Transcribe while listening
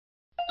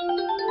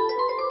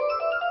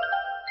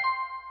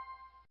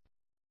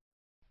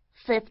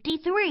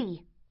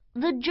53.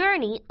 The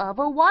journey of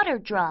a water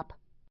drop.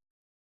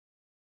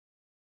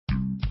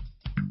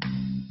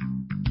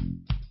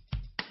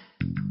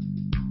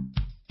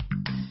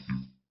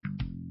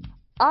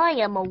 I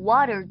am a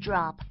water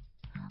drop.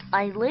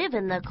 I live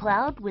in the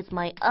cloud with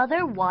my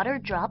other water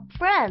drop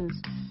friends.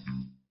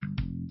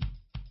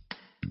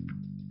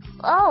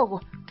 Oh,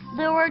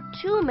 there are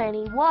too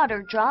many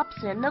water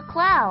drops in the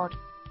cloud.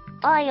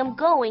 I am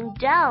going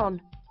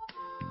down.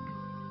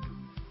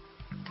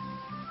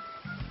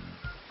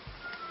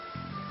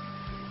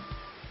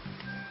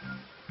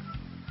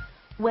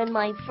 When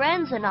my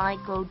friends and I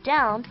go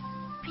down,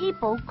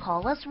 people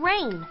call us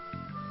rain.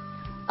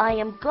 I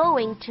am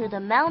going to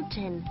the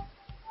mountain.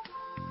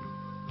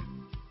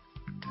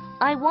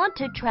 I want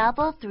to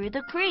travel through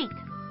the creek.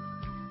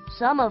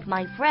 Some of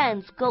my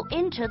friends go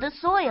into the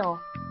soil.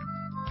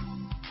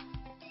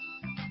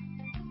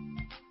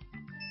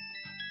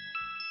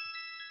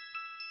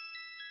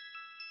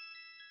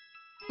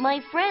 My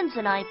friends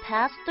and I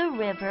passed the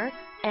river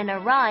and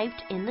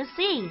arrived in the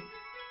sea.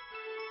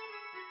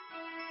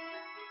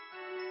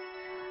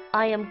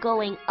 I am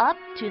going up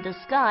to the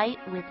sky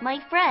with my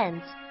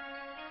friends.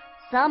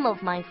 Some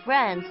of my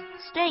friends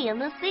stay in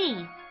the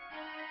sea.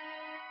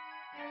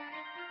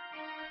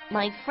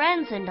 My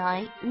friends and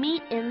I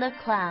meet in the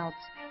clouds.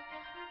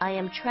 I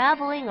am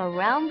traveling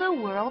around the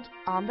world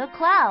on the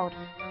cloud.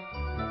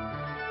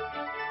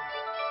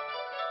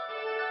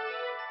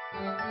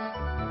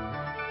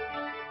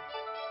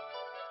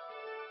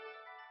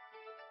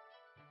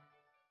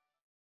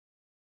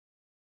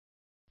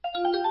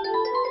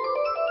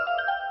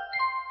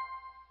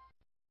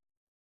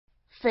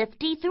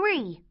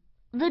 '53.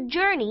 The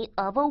journey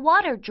of a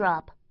water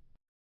drop.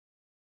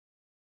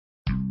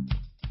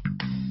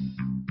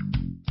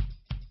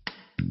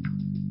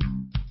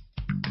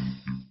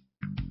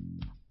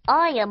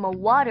 I am a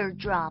water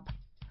drop.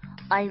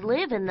 I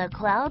live in the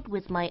cloud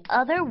with my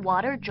other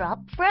water drop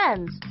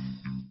friends.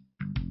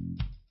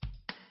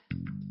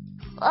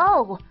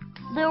 Oh,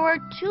 there are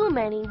too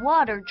many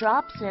water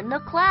drops in the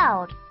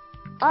cloud.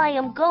 I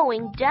am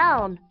going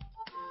down.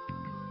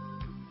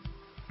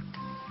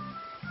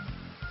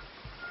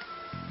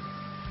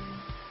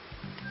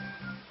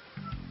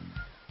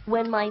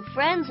 When my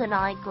friends and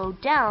I go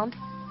down,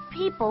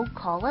 people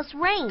call us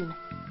rain.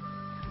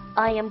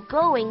 I am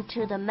going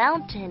to the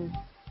mountain.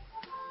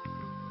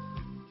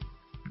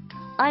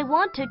 I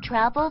want to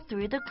travel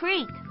through the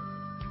creek.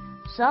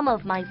 Some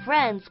of my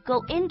friends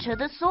go into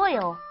the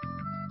soil.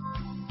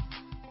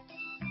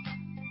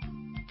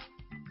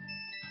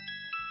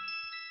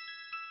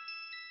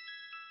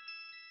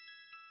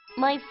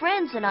 My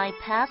friends and I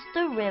passed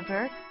the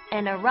river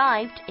and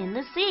arrived in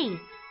the sea.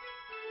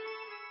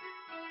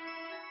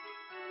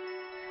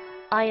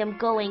 I am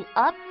going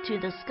up to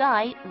the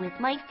sky with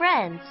my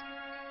friends.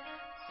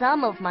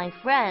 Some of my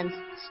friends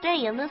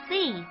stay in the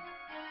sea.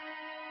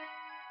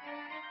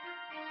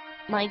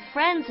 My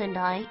friends and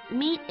I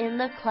meet in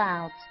the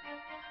clouds.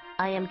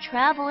 I am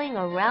traveling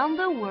around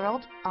the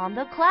world on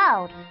the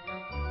cloud.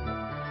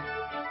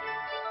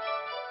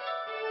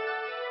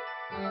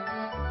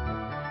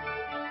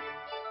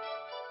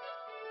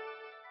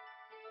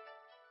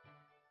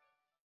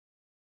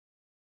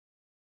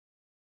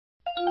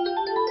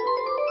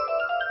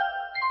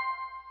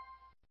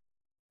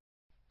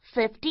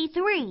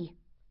 '53.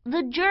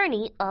 The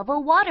journey of a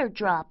water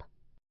drop.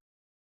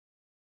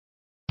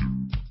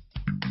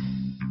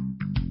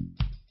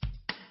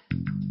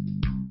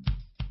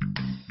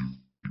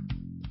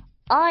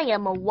 I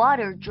am a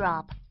water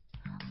drop.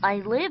 I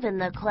live in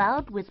the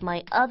cloud with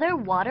my other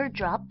water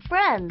drop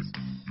friends.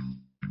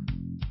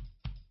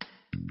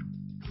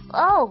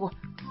 Oh,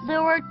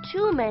 there are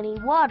too many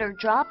water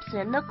drops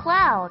in the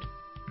cloud.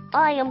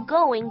 I am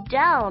going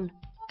down.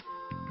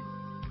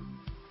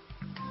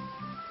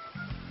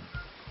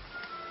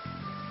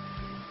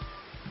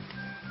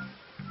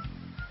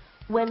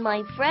 When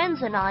my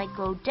friends and I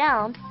go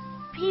down,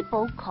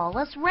 people call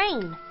us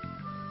rain.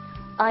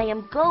 I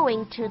am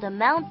going to the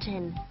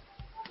mountain.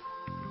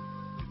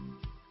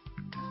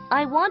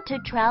 I want to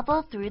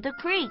travel through the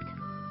creek.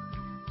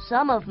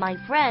 Some of my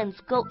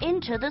friends go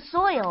into the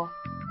soil.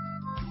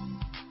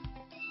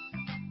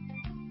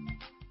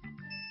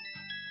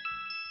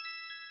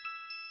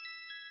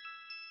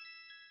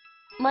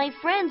 My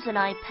friends and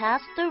I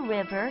passed the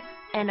river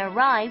and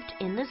arrived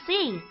in the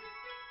sea.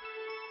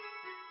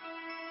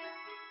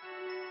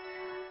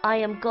 I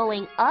am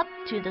going up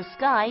to the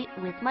sky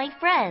with my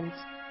friends.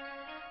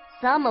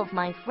 Some of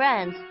my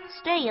friends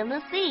stay in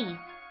the sea.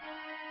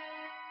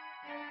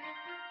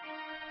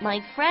 My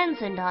friends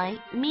and I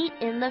meet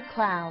in the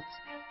clouds.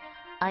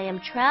 I am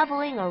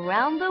traveling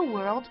around the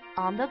world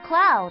on the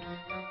cloud.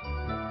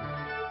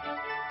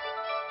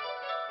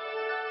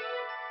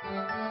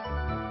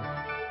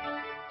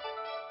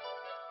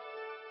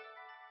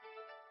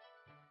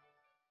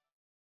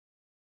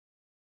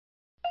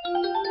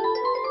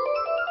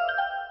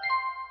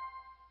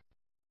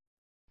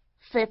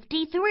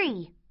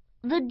 '53.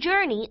 The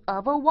journey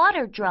of a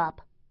water drop.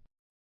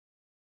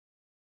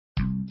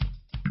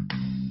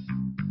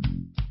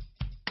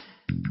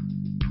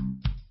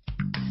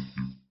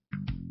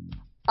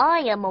 I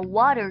am a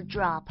water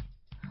drop.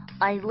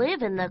 I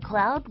live in the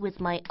cloud with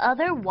my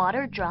other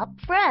water drop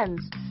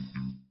friends.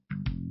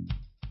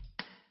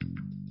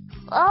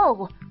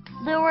 Oh,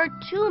 there are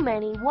too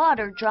many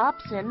water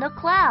drops in the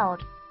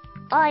cloud.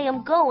 I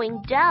am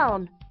going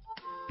down.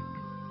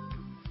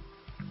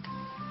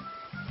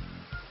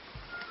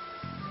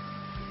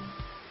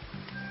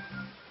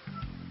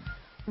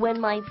 When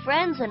my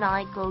friends and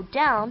I go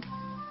down,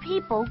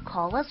 people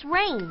call us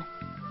rain.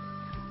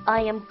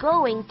 I am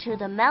going to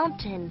the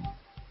mountain.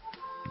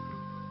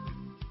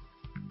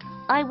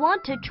 I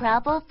want to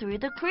travel through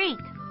the creek.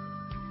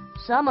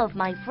 Some of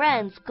my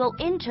friends go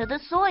into the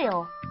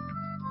soil.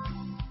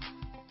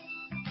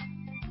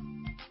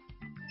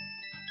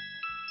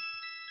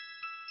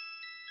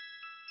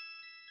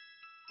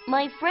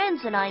 My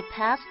friends and I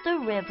passed the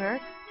river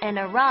and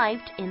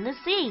arrived in the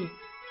sea.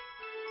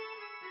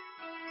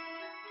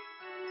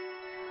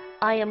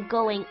 I am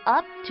going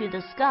up to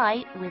the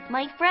sky with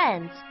my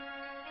friends.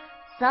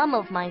 Some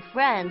of my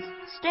friends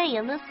stay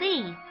in the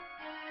sea.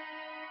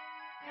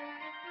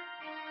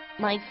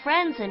 My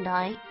friends and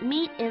I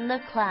meet in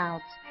the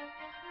clouds.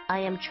 I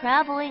am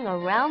traveling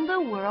around the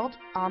world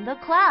on the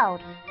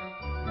cloud.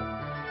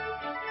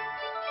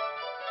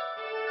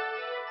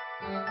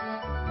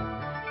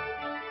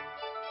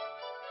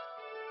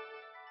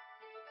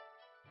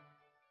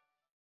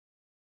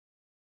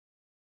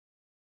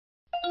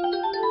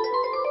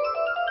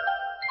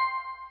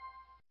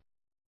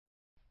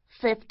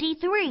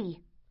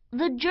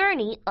 The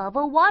journey of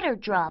a water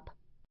drop.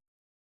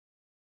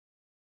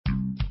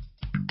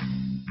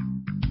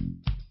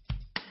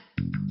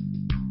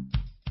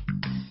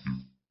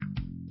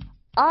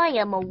 I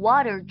am a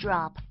water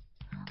drop.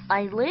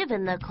 I live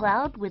in the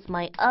cloud with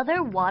my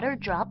other water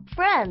drop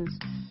friends.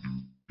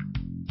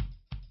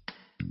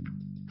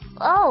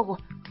 Oh,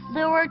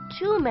 there are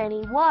too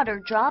many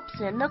water drops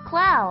in the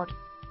cloud.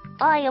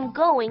 I am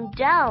going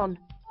down.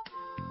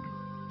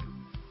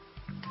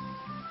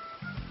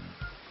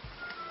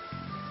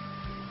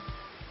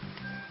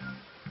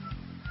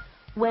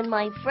 When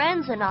my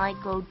friends and I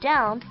go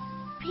down,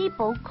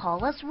 people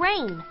call us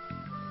rain.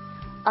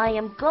 I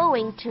am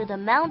going to the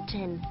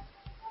mountain.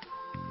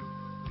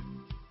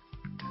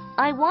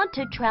 I want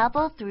to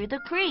travel through the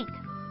creek.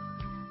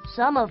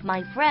 Some of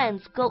my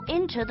friends go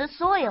into the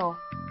soil.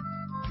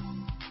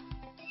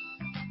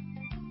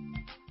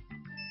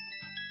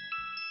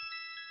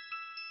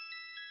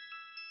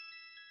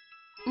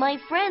 My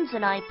friends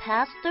and I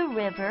passed the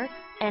river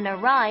and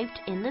arrived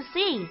in the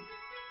sea.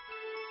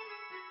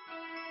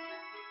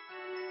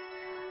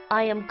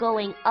 I am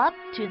going up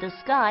to the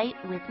sky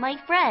with my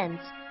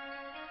friends.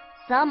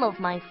 Some of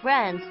my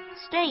friends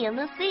stay in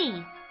the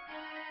sea.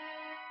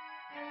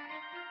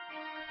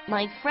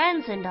 My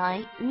friends and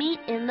I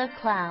meet in the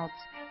clouds.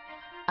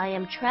 I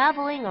am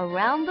traveling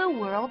around the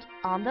world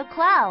on the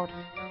cloud.